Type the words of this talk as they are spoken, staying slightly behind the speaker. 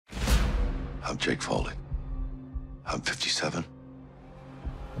I'm Jake Foley. I'm 57.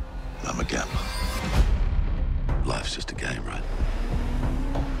 And I'm a gambler. Life's just a game, right?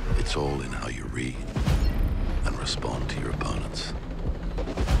 It's all in how you read and respond to your opponents.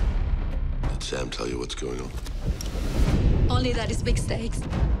 Did Sam tell you what's going on? Only that it's big stakes.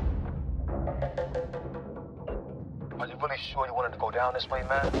 Are you really sure you wanted to go down this way,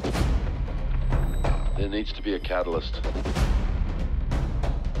 man? There needs to be a catalyst.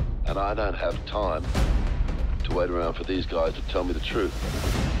 And I don't have time to wait around for these guys to tell me the truth.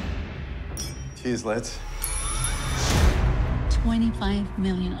 Cheers, lads. 25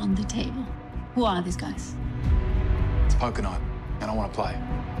 million on the table. Who are these guys? It's poker night, and I want to play.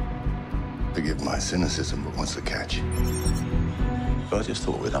 Forgive my cynicism, but what's the catch? I just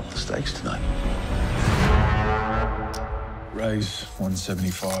thought we'd up the stakes tonight. Raise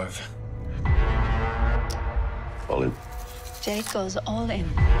 175. All in. Jake goes all in.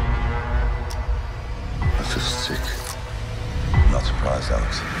 That's just sick. Not surprised,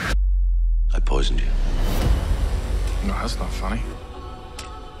 Alex. I poisoned you. No, that's not funny.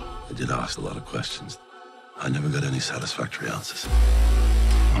 I did ask a lot of questions. I never got any satisfactory answers.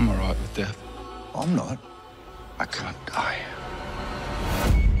 I'm all right with death. I'm not. I can't die.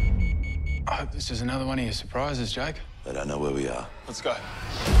 I hope this is another one of your surprises, Jake. They don't know where we are. Let's go.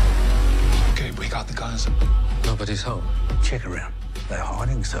 Okay, we got the guys. Nobody's home. Check around. They're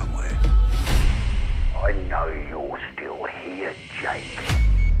hiding somewhere. I know you're still here, Jake.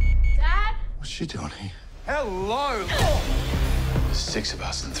 Dad? What's she doing here? Hello! There's 6 of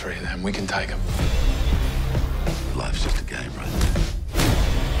us and 3 of them. We can take them. Life's just a game, right?